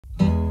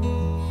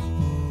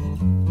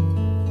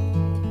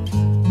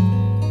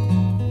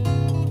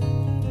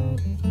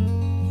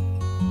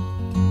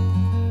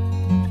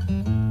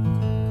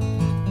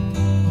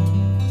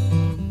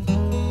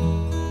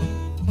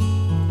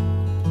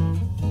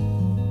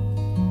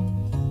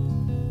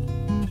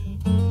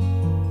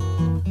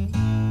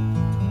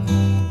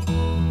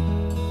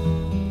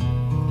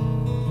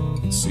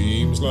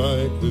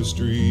looks like the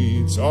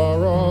streets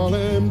are all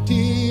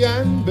empty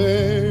and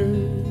bare,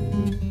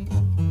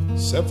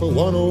 except for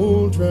one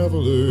old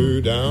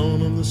traveler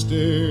down on the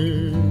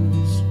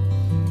stairs.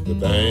 The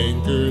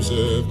bankers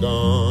have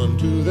gone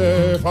to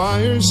their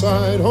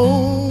fireside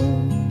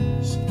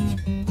homes,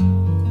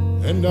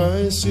 and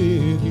I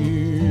sit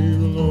here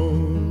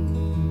alone.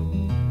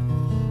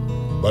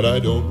 But I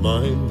don't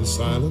mind the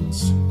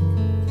silence.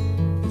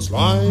 It's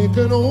like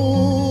an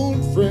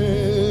old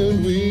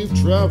friend. We've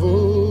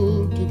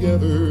traveled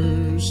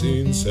together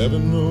since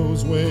heaven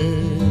knows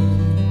when.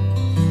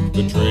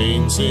 The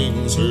train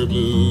sings her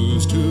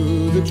blues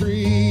to the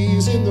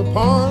trees in the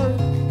park,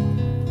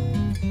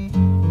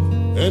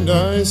 and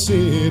I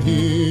sit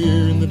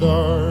here in the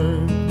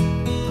dark.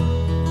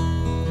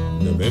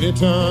 Now many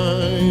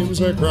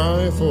times I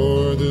cry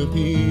for the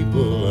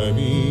people I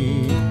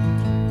meet,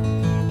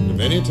 and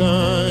many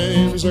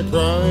times I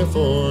cry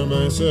for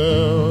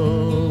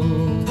myself.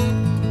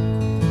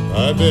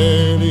 I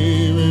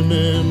barely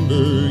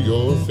remember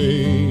your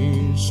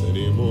face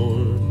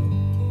anymore,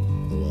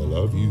 though I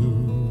love you.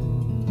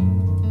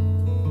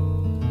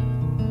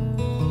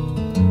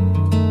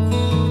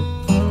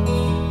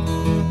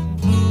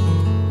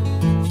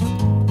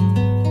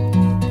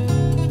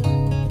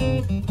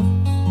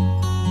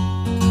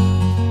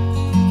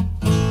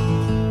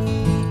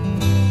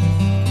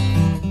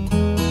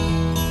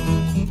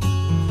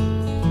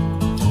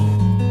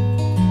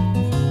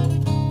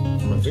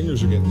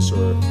 Fingers are getting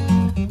sore.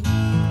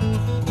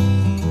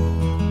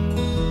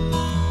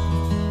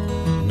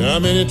 Now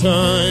many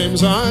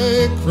times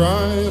I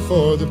cry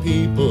for the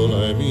people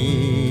I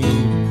meet,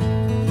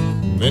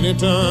 many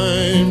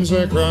times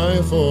I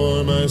cry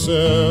for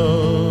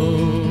myself.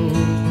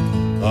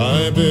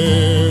 I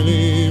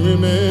barely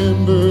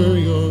remember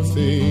your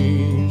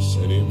face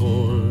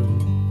anymore,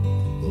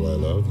 though I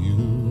love you.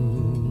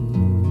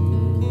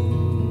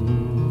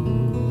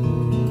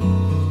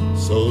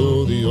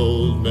 So the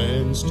old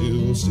man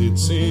still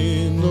sits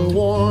in the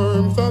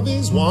warmth of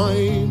his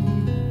wine,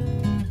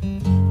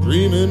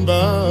 dreaming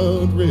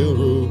about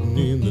railroading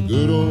in the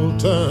good old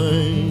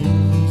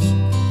times.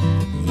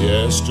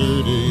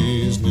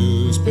 Yesterday's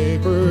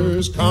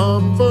newspapers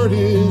comfort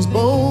his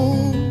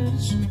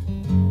bones,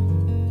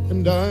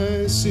 and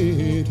I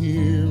sit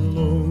here